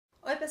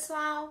Oi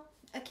pessoal,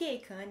 aqui é a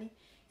Ikane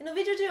e no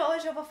vídeo de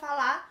hoje eu vou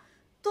falar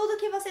tudo o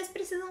que vocês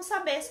precisam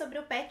saber sobre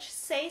o patch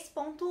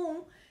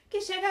 6.1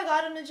 que chega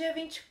agora no dia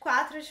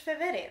 24 de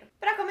fevereiro.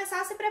 Para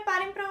começar, se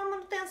preparem para uma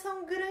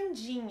manutenção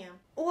grandinha.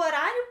 O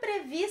horário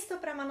previsto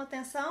para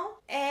manutenção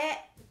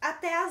é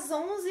até às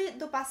 11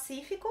 do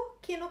Pacífico,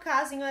 que no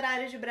caso em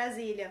horário de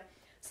Brasília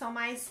são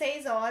mais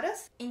 6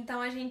 horas,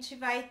 então a gente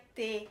vai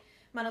ter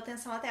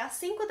manutenção até às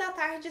 5 da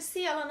tarde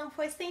se ela não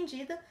for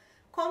estendida.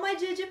 Como é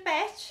dia de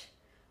patch,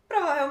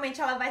 provavelmente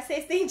ela vai ser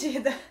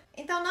estendida.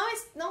 Então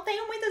não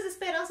tenho muitas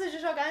esperanças de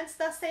jogar antes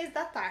das 6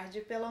 da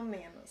tarde, pelo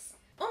menos.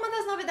 Uma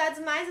das novidades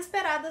mais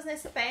esperadas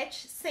nesse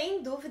patch,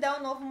 sem dúvida, é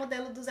o novo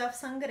modelo dos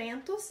Elfos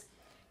Sangrentos,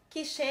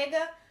 que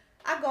chega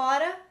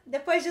agora,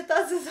 depois de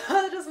todos os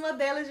outros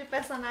modelos de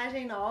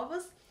personagem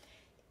novos.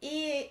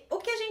 E o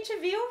que a gente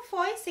viu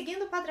foi,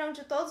 seguindo o padrão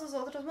de todos os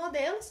outros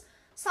modelos,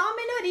 só uma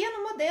melhoria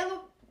no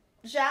modelo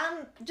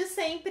já de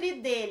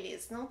sempre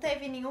deles. Não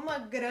teve nenhuma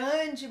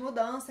grande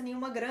mudança,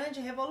 nenhuma grande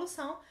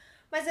revolução,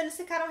 mas eles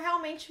ficaram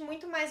realmente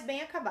muito mais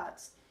bem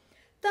acabados.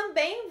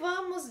 Também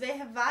vamos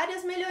ver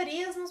várias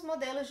melhorias nos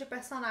modelos de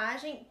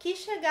personagem que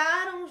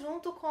chegaram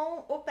junto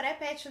com o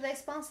pré-patch da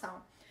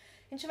expansão.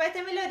 A gente vai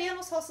ter melhoria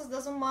nos rostos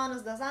das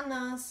humanas, das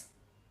anãs,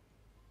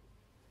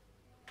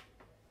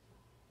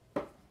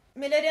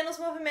 melhoria nos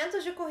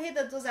movimentos de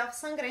corrida dos Elfos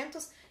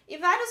Sangrentos e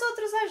vários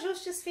outros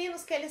ajustes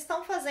finos que eles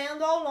estão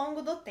fazendo ao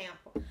longo do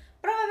tempo.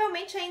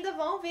 Provavelmente ainda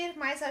vão vir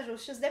mais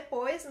ajustes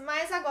depois,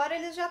 mas agora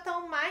eles já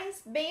estão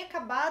mais bem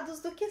acabados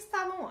do que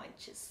estavam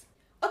antes.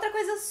 Outra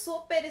coisa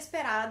super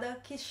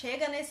esperada que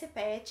chega nesse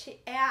patch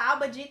é a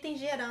aba de itens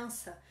de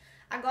herança.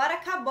 Agora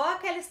acabou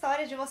aquela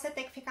história de você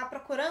ter que ficar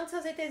procurando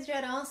seus itens de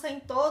herança em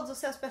todos os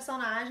seus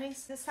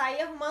personagens e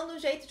sair arrumando um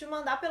jeito de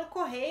mandar pelo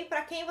correio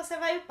para quem você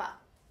vai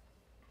upar.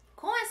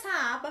 Com essa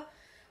aba,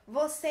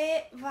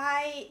 você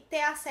vai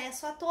ter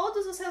acesso a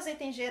todos os seus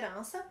itens de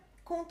herança,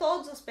 com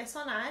todos os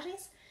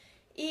personagens.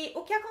 E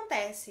o que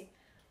acontece?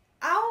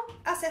 Ao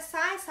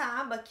acessar essa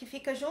aba, que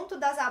fica junto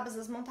das abas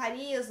das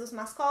montarias, dos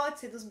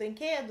mascotes e dos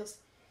brinquedos,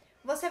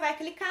 você vai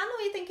clicar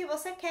no item que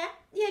você quer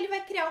e ele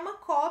vai criar uma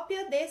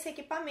cópia desse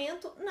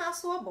equipamento na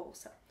sua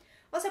bolsa.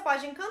 Você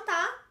pode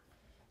encantar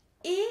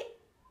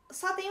e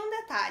só tem um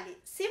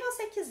detalhe: se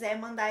você quiser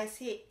mandar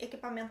esse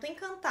equipamento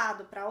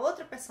encantado para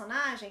outro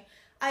personagem,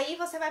 aí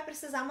você vai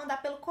precisar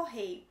mandar pelo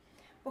correio,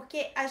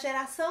 porque a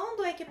geração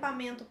do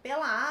equipamento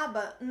pela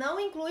aba não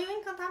inclui o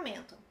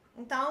encantamento.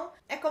 Então,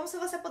 é como se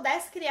você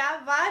pudesse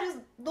criar vários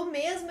do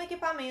mesmo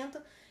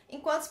equipamento em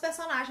quantos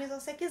personagens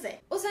você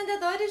quiser. Os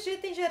vendedores de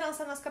itens de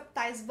herança nas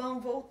capitais vão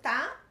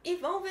voltar e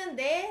vão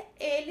vender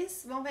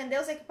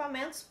os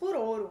equipamentos por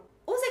ouro.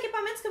 Os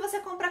equipamentos que você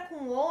compra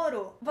com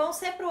ouro vão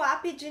ser para o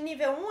up de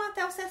nível 1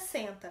 até o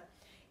 60.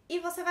 E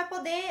você vai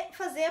poder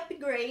fazer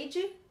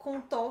upgrade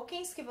com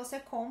tokens que você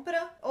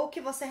compra ou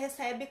que você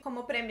recebe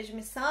como prêmio de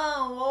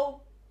missão,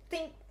 ou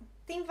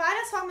tem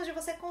várias formas de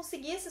você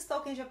conseguir esses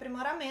tokens de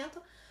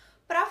aprimoramento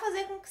para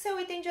fazer com que seu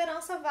item de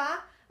herança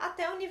vá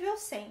até o nível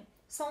 100.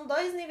 São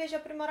 2 níveis de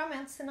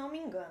aprimoramento, se não me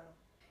engano.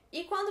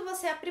 E quando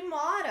você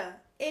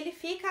aprimora, ele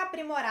fica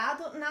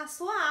aprimorado na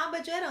sua aba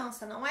de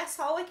herança. Não é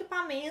só o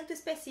equipamento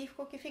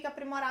específico que fica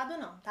aprimorado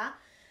não, tá?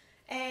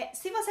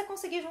 Se você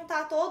conseguir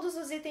juntar todos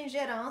os itens de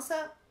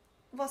herança,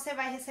 você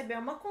vai receber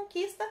uma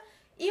conquista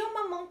e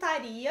uma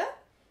montaria,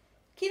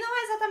 que não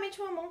é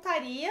exatamente uma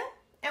montaria,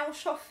 é um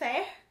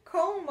chofer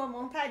com uma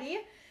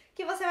montaria,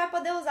 que você vai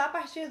poder usar a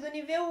partir do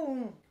nível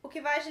 1, o que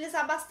vai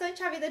agilizar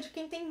bastante a vida de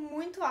quem tem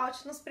muito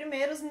alt nos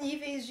primeiros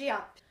níveis de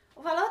up.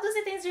 O valor dos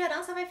itens de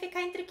herança vai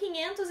ficar entre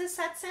 500 e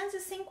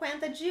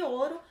 750 de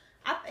ouro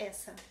a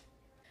peça.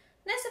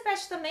 Nesse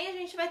patch também a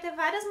gente vai ter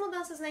várias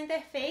mudanças na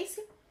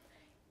interface,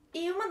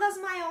 e uma das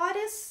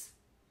maiores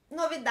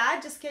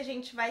novidades que a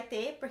gente vai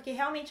ter, porque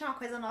realmente é uma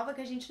coisa nova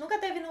que a gente nunca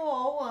teve no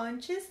WoW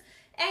antes,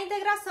 é a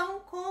integração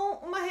com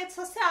uma rede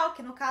social,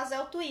 que no caso é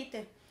o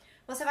Twitter.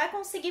 Você vai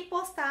conseguir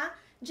postar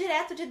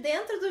direto de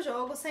dentro do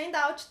jogo, sem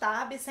dar alt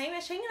tab, sem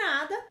mexer em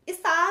nada,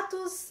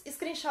 status,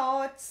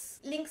 screenshots,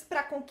 links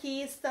para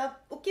conquista,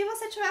 o que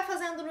você estiver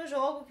fazendo no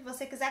jogo, que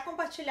você quiser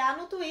compartilhar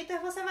no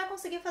Twitter, você vai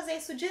conseguir fazer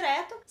isso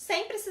direto,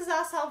 sem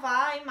precisar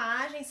salvar a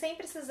imagem, sem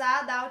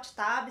precisar dar alt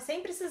tab,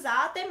 sem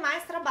precisar ter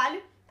mais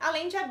trabalho,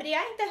 além de abrir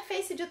a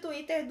interface de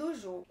Twitter do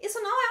jogo.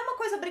 Isso não é uma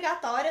coisa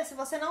obrigatória. Se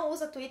você não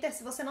usa Twitter,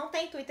 se você não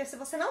tem Twitter, se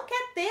você não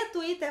quer ter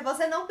Twitter,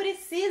 você não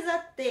precisa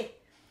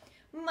ter.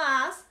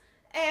 Mas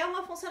é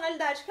uma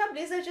funcionalidade que a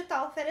Blizzard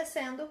está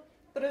oferecendo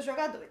para os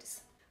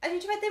jogadores. A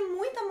gente vai ter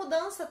muita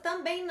mudança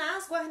também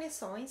nas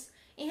guarnições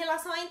em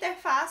relação à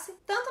interface,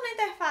 tanto na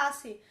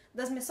interface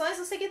das missões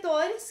dos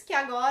seguidores, que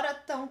agora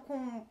estão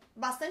com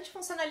bastante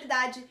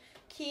funcionalidade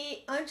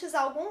que antes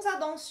alguns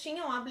addons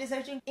tinham, a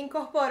Blizzard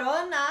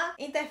incorporou na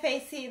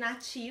interface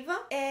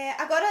nativa.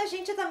 Agora a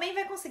gente também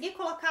vai conseguir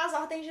colocar as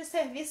ordens de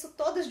serviço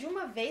todas de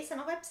uma vez, você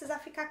não vai precisar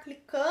ficar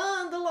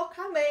clicando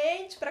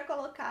loucamente para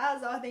colocar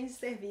as ordens de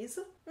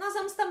serviço. Nós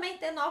vamos também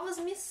ter novas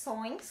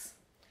missões.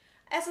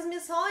 Essas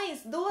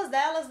missões, 2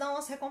 delas dão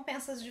as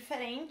recompensas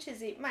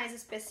diferentes e mais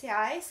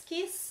especiais,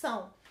 que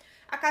são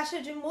A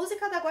caixa de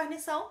música da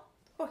guarnição,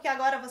 porque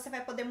agora você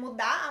vai poder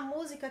mudar a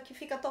música que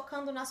fica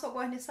tocando na sua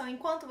guarnição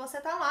enquanto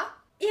você tá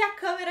lá. E a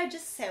câmera de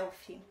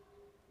selfie.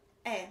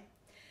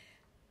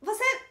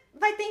 Você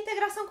vai ter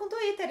integração com o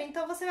Twitter,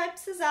 então você vai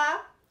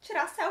precisar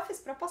tirar selfies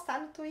para postar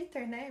no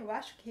Twitter, né? Eu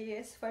acho que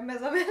esse foi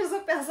mais ou menos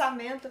o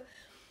pensamento.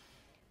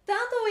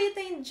 Tanto o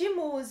item de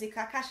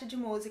música, a caixa de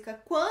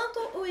música, quanto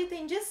o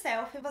item de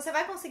selfie, você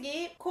vai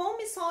conseguir com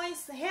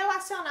missões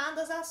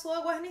relacionadas à sua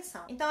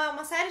guarnição. Então é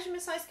uma série de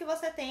missões que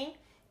você tem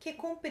que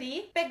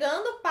cumprir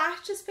pegando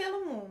partes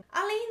pelo mundo.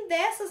 Além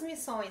dessas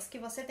missões que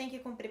você tem que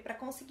cumprir para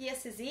conseguir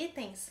esses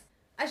itens,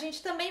 a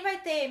gente também vai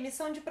ter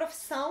missão de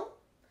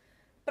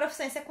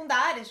profissões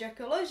secundárias, de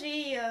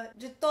arqueologia,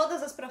 de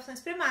todas as profissões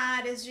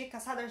primárias, de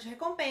caçador de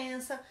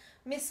recompensa,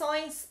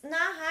 missões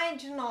na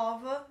raid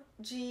nova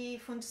de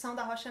fundição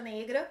da Rocha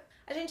Negra.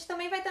 A gente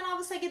também vai ter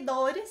novos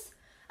seguidores,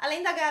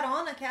 além da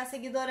Garona, que é a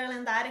seguidora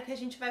lendária que a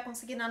gente vai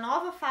conseguir na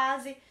nova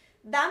fase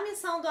da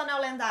missão do Anel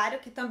Lendário,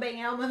 que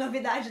também é uma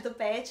novidade do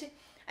patch.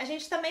 A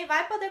gente também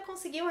vai poder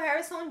conseguir o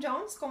Harrison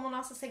Jones como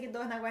nosso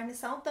seguidor na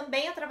guarnição,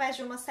 também através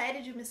de uma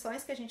série de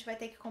missões que a gente vai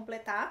ter que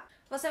completar.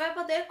 Você vai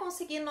poder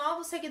conseguir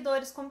novos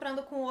seguidores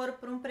comprando com ouro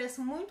por um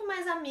preço muito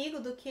mais amigo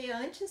do que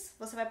antes.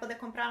 Você vai poder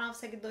comprar novos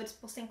seguidores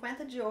por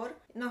 50 de ouro.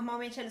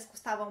 Normalmente eles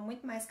custavam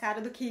muito mais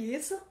caro do que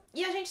isso.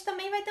 E a gente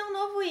também vai ter um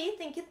novo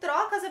item que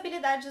troca as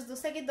habilidades dos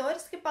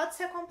seguidores, que pode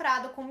ser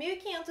comprado com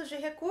 1.500 de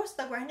recurso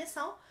da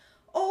guarnição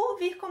ou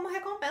vir como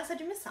recompensa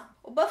de missão.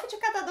 O buff de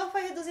catador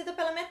foi reduzido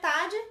pela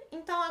metade,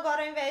 então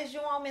agora ao invés de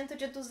um aumento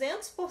de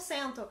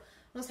 200%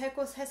 nos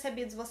recursos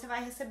recebidos, você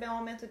vai receber um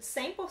aumento de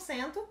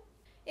 100%.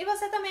 E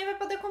você também vai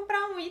poder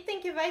comprar um item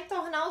que vai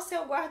tornar o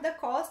seu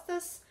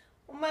guarda-costas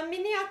uma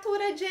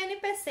miniatura de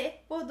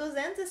NPC por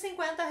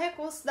 250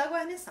 recursos da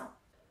guarnição.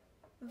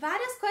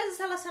 Várias coisas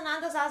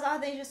relacionadas às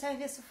ordens de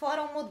serviço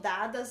foram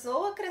mudadas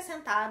ou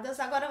acrescentadas.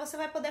 Agora você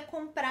vai poder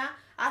comprar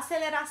a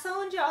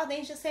aceleração de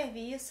ordens de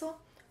serviço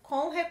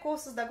com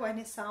recursos da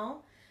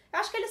guarnição. Eu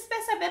acho que eles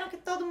perceberam que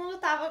todo mundo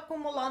estava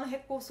acumulando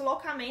recurso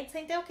loucamente,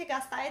 sem ter o que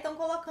gastar, e estão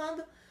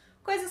colocando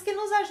coisas que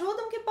nos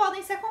ajudam, que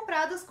podem ser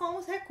compradas com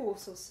os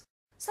recursos.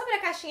 Sobre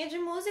a caixinha de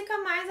música,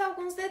 mais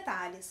alguns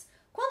detalhes.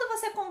 Quando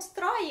você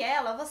constrói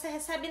ela, você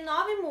recebe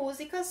 9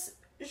 músicas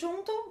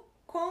junto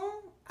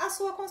com a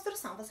sua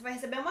construção. Você vai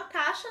receber uma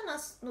caixa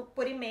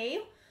por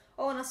e-mail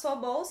ou na sua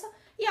bolsa,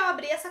 e ao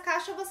abrir essa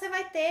caixa você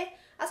vai ter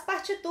as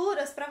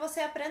partituras para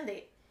você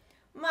aprender.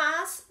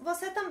 Mas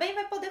você também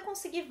vai poder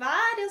conseguir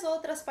várias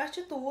outras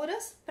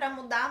partituras para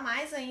mudar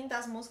mais ainda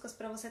as músicas,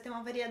 para você ter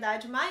uma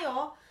variedade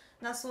maior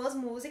nas suas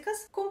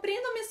músicas,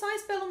 cumprindo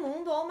missões pelo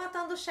mundo ou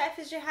matando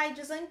chefes de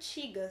raids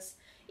antigas.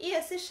 E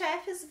esses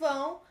chefes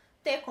vão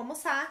ter como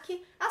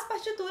saque as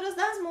partituras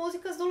das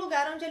músicas do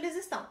lugar onde eles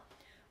estão.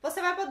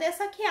 Você vai poder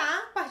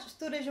saquear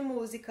partituras de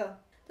música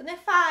do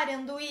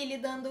Nefarian, do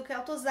Illidan, do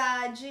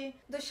Kel'Thuzad,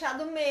 do Chá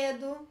do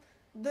Medo,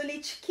 do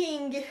Lich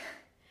King.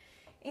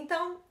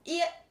 Então,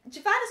 e de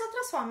várias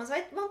outras formas.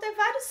 Vão ter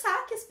vários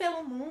saques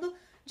pelo mundo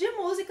de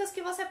músicas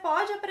que você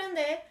pode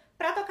aprender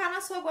para tocar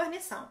na sua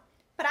guarnição.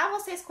 Para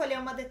você escolher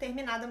uma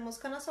determinada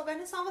música na sua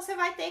guarnição, você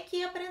vai ter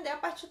que aprender a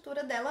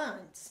partitura dela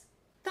antes.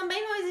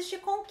 Também vão existir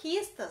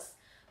conquistas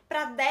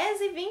para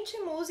 10 e 20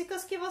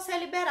 músicas que você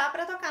liberar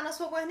para tocar na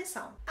sua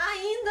guarnição.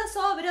 Ainda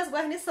sobre as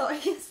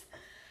guarnições,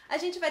 a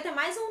gente vai ter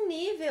mais um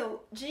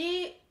nível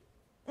de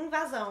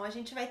invasão. A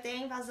gente vai ter a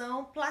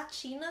invasão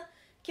platina,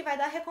 que vai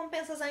dar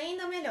recompensas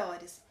ainda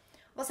melhores.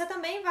 Você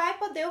também vai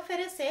poder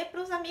oferecer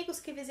para os amigos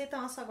que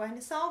visitam a sua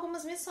guarnição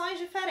algumas missões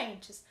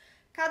diferentes.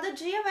 Cada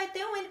dia vai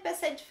ter um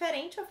NPC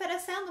diferente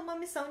oferecendo uma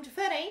missão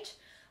diferente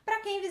para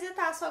quem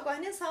visitar a sua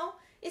guarnição.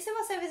 E se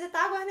você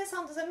visitar a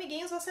guarnição dos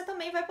amiguinhos, você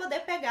também vai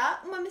poder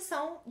pegar uma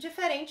missão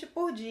diferente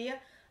por dia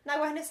na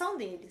guarnição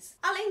deles.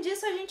 Além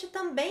disso, a gente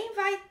também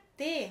vai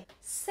ter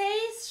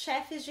 6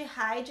 chefes de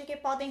raid que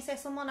podem ser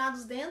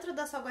summonados dentro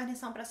da sua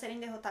guarnição para serem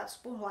derrotados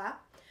por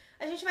lá.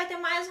 A gente vai ter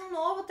mais um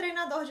novo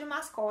treinador de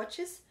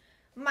mascotes,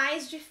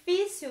 mais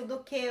difícil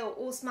do que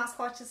os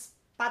mascotes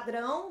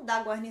padrão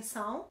da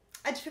guarnição.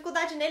 A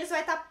dificuldade neles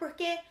vai estar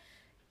porque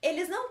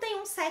eles não têm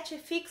um set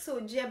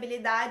fixo de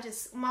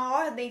habilidades, uma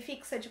ordem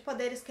fixa de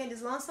poderes que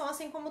eles lançam,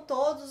 assim como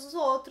todos os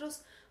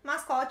outros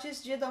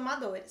mascotes de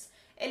domadores.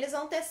 Eles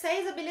vão ter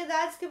 6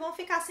 habilidades que vão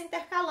ficar se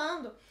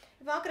intercalando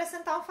e vão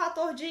acrescentar um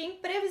fator de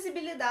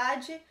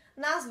imprevisibilidade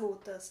nas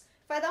lutas.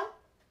 Vai dar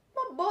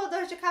uma boa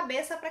dor de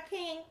cabeça para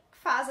quem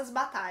faz as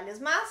batalhas,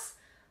 mas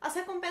as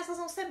recompensas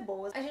vão ser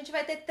boas. A gente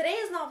vai ter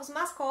 3 novos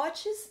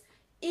mascotes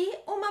e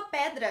uma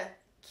pedra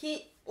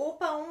que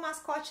upa um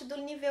mascote do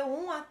nível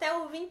 1 até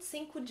o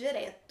 25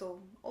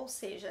 direto, ou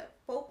seja,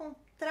 poupa um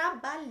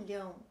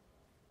trabalhão.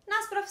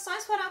 Nas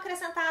profissões foram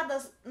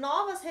acrescentadas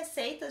novas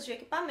receitas de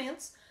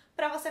equipamentos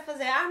para você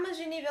fazer armas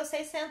de nível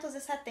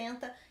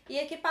 670 e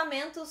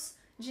equipamentos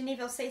de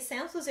nível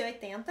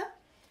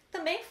 680.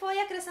 Também foi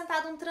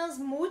acrescentado um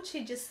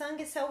transmute de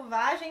sangue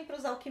selvagem para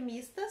os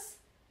alquimistas,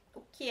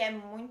 o que é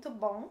muito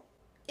bom.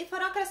 E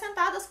foram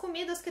acrescentadas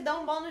comidas que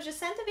dão um bônus de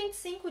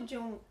 125 de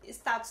um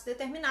status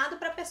determinado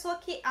para a pessoa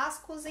que as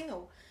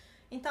cozinhou.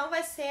 Então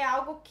vai ser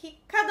algo que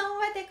cada um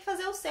vai ter que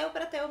fazer o seu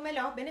para ter o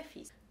melhor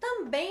benefício.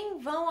 Também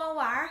vão ao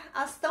ar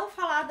as tão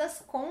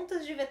faladas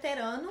contas de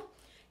veterano,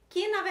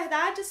 que na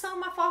verdade são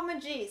uma forma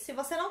de, se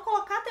você não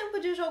colocar tempo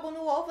de jogo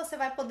no WoW, você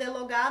vai poder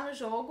logar no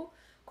jogo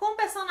com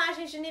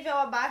personagens de nível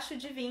abaixo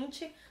de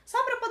 20,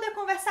 só para poder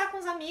conversar com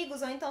os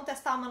amigos ou então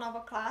testar uma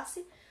nova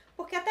classe.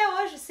 Porque até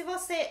hoje, se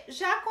você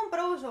já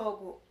comprou o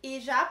jogo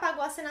e já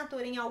pagou a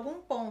assinatura em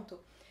algum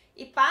ponto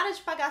e para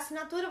de pagar a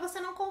assinatura,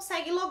 você não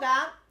consegue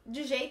logar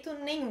de jeito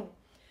nenhum.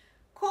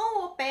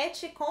 Com o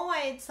patch, com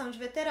a edição de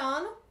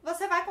veterano,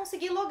 você vai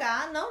conseguir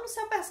logar não no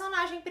seu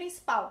personagem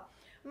principal,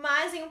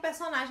 mas em um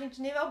personagem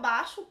de nível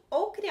baixo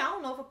ou criar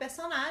um novo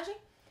personagem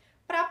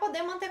para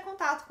poder manter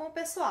contato com o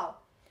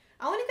pessoal.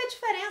 A única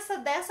diferença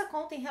dessa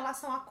conta em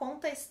relação à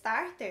conta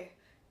Starter,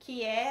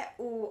 que é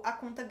a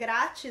conta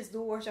grátis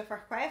do World of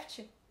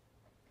Warcraft,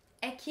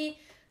 é que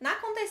na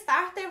conta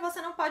Starter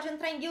você não pode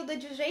entrar em guilda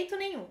de jeito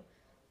nenhum.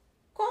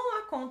 Com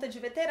a conta de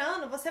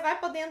veterano, você vai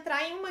poder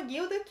entrar em uma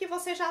guilda que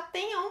você já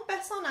tenha um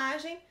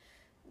personagem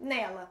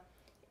nela.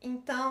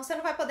 Então, você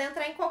não vai poder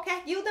entrar em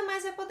qualquer guilda,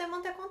 mas vai poder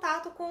manter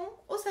contato com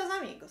os seus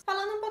amigos.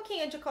 Falando um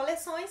pouquinho de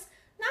coleções,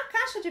 na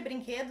caixa de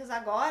brinquedos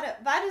agora,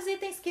 vários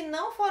itens que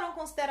não foram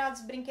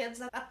considerados brinquedos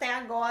até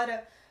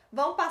agora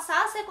vão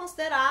passar a ser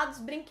considerados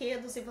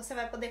brinquedos e você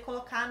vai poder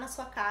colocar na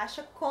sua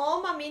caixa,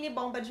 como a mini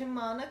bomba de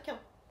mana, que eu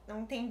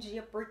não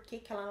entendia por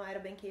que ela não era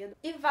brinquedo.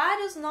 E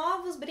vários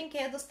novos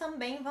brinquedos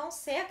também vão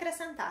ser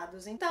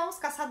acrescentados. Então, os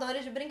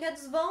caçadores de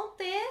brinquedos vão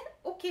ter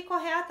o que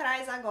correr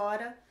atrás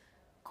agora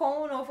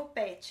com o novo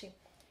patch.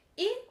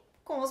 E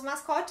com os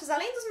mascotes,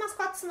 além dos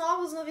mascotes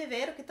novos no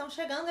viveiro que estão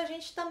chegando, a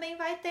gente também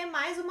vai ter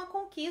mais uma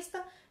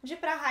conquista de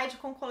pra raid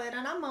com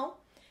coleira na mão,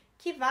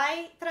 que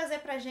vai trazer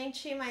pra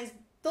gente mais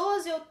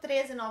 12 ou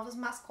 13 novos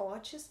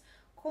mascotes,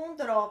 com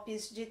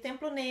drops de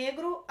Templo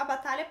Negro, a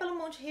Batalha pelo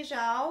Monte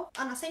Rijal,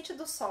 a Nascente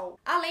do Sol.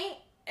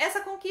 Além,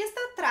 essa conquista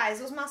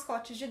traz os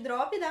mascotes de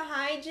drop da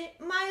raid,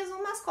 mais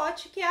um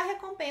mascote que é a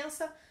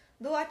recompensa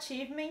do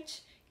achievement,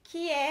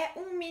 que é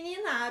um mini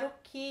Naro,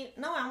 que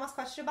não é um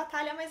mascote de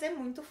batalha, mas é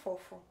muito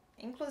fofo.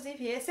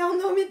 Inclusive, esse é o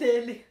nome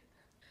dele.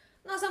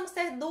 Nós vamos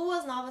ter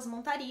duas novas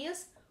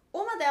montarias.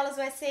 Uma delas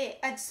vai ser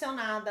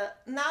adicionada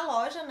na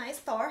loja, na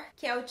Store,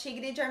 que é o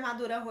tigre de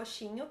armadura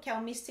roxinho, que é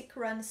o Mystic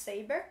Run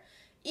Saber.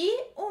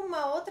 E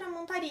uma outra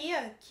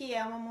montaria, que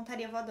é uma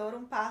montaria voadora,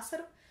 um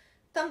pássaro,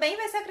 também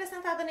vai ser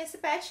acrescentada nesse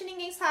patch e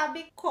ninguém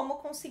sabe como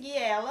conseguir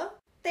ela.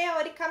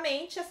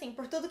 Teoricamente, assim,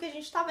 por tudo que a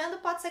gente tá vendo,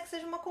 pode ser que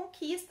seja uma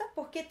conquista,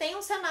 porque tem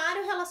um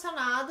cenário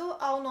relacionado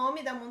ao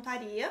nome da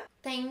montaria,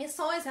 tem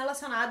missões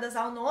relacionadas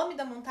ao nome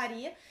da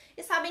montaria,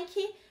 e sabem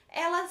que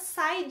ela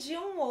sai de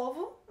um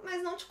ovo,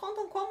 mas não te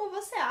contam como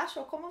você acha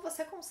ou como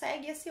você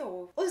consegue esse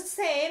ovo. Os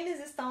CMs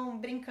estão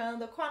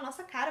brincando com a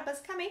nossa cara,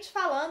 basicamente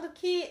falando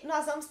que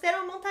nós vamos ter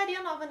uma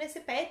montaria nova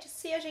nesse patch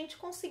se a gente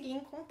conseguir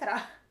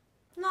encontrar.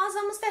 Nós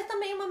vamos ter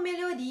também uma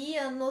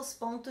melhoria nos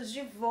pontos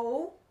de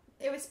voo.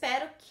 Eu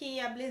espero que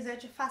a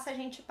Blizzard faça a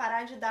gente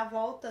parar de dar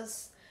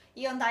voltas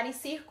e andar em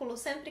círculos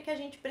sempre que a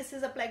gente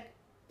precisa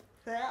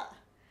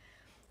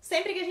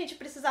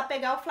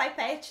pegar o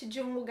flypad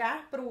de um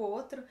lugar para o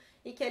outro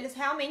e que eles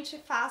realmente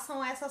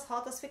façam essas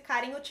rotas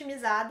ficarem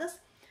otimizadas.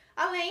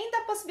 Além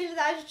da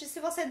possibilidade de,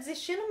 se você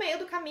desistir no meio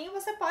do caminho,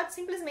 você pode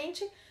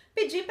simplesmente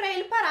pedir para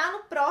ele parar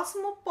no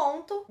próximo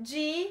ponto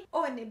de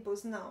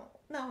ônibus. Não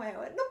é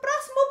ônibus. No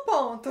próximo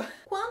ponto.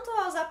 Quanto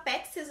aos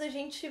apexes, a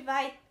gente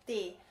vai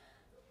ter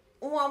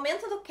um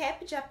aumento do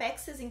cap de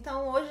apexes,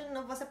 então hoje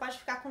você pode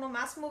ficar com no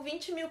máximo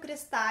 20 mil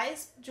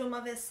cristais de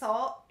uma vez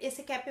só.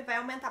 Esse cap vai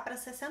aumentar para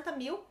 60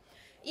 mil.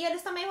 E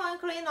eles também vão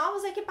incluir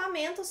novos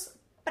equipamentos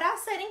para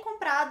serem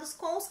comprados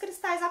com os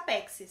cristais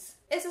apexes.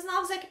 Esses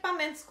novos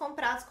equipamentos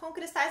comprados com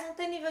cristais vão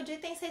ter nível de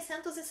item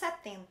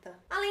 670.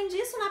 Além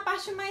disso, na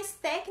parte mais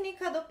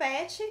técnica do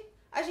patch,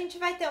 a gente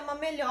vai ter uma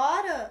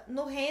melhora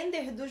no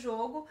render do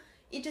jogo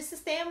e de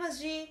sistemas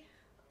de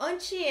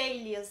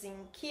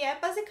anti-aliasing, que é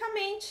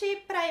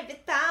basicamente para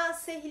evitar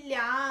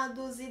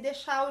serrilhados e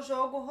deixar o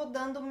jogo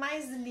rodando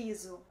mais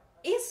liso.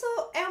 Isso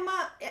é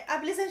a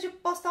Blizzard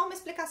postou uma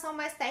explicação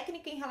mais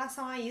técnica em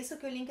relação a isso,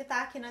 que o link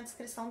tá aqui na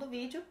descrição do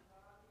vídeo.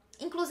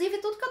 Inclusive,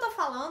 tudo que eu tô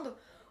falando,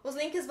 os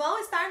links vão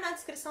estar na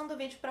descrição do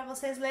vídeo para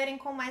vocês lerem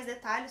com mais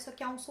detalhes. Isso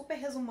aqui é um super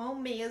resumão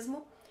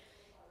mesmo.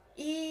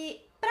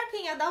 E para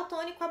quem é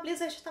daltônico, a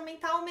Blizzard também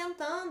tá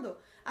aumentando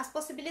as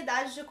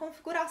possibilidades de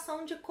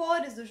configuração de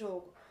cores do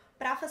jogo,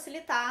 para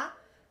facilitar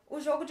o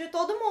jogo de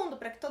todo mundo,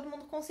 para que todo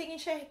mundo consiga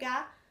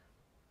enxergar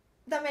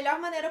da melhor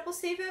maneira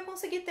possível e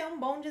conseguir ter um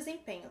bom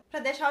desempenho, para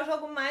deixar o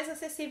jogo mais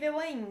acessível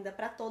ainda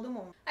para todo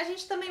mundo. A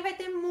gente também vai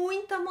ter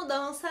muita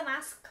mudança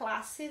nas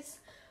classes,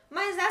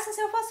 mas essa, se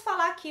eu fosse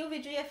falar aqui, o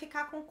vídeo ia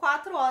ficar com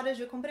 4 horas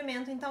de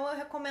comprimento, então eu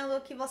recomendo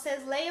que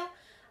vocês leiam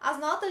as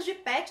notas de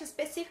patch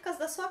específicas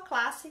da sua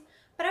classe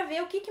para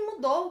ver o que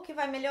mudou, o que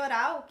vai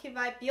melhorar, o que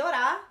vai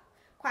piorar,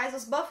 quais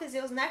os buffs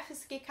e os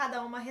nerfs que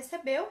cada uma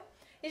recebeu,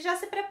 e já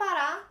se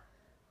preparar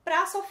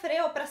para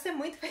sofrer ou para ser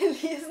muito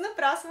feliz no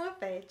próximo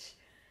patch.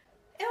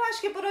 Eu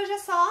acho que por hoje é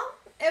só.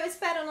 Eu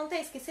espero não ter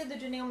esquecido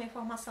de nenhuma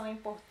informação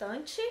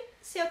importante.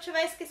 Se eu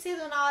tiver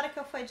esquecido, na hora que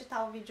eu for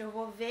editar o vídeo eu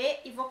vou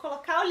ver e vou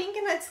colocar o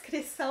link na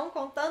descrição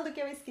contando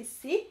que eu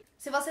esqueci.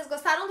 Se vocês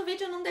gostaram do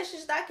vídeo, não deixe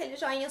de dar aquele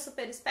joinha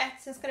super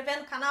esperto, se inscrever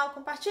no canal,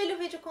 compartilhe o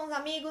vídeo com os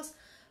amigos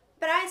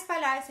para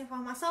espalhar essa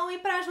informação e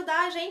para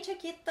ajudar a gente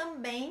aqui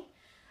também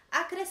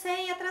a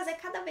crescer e a trazer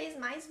cada vez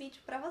mais vídeo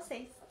para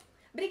vocês.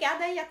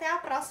 Obrigada e até a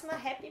próxima.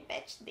 Happy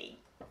Pet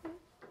Day!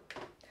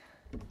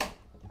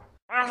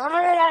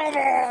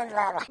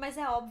 Mas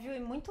é óbvio e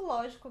muito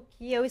lógico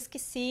que eu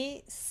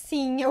esqueci,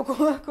 sim,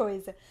 alguma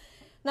coisa.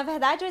 Na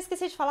verdade, eu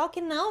esqueci de falar o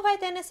que não vai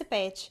ter nesse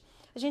patch.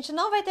 A gente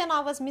não vai ter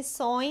novas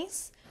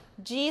missões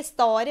de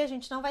história, a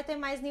gente não vai ter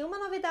mais nenhuma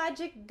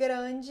novidade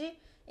grande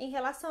em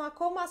relação a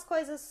como as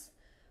coisas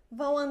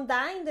vão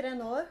andar em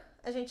Draenor.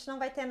 A gente não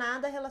vai ter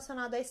nada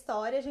relacionado à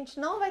história, a gente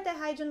não vai ter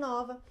raid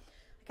nova.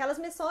 Aquelas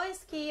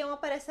missões que iam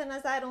aparecer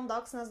nas Iron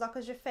Docks, nas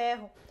docas de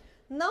ferro,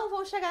 não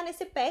vão chegar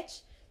nesse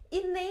patch.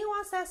 E nem o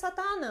acesso a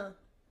Tanaã.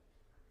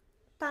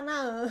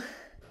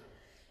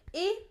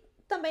 E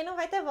também não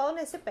vai ter voo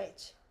nesse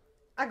patch.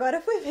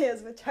 Agora foi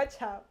mesmo. Tchau,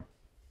 tchau.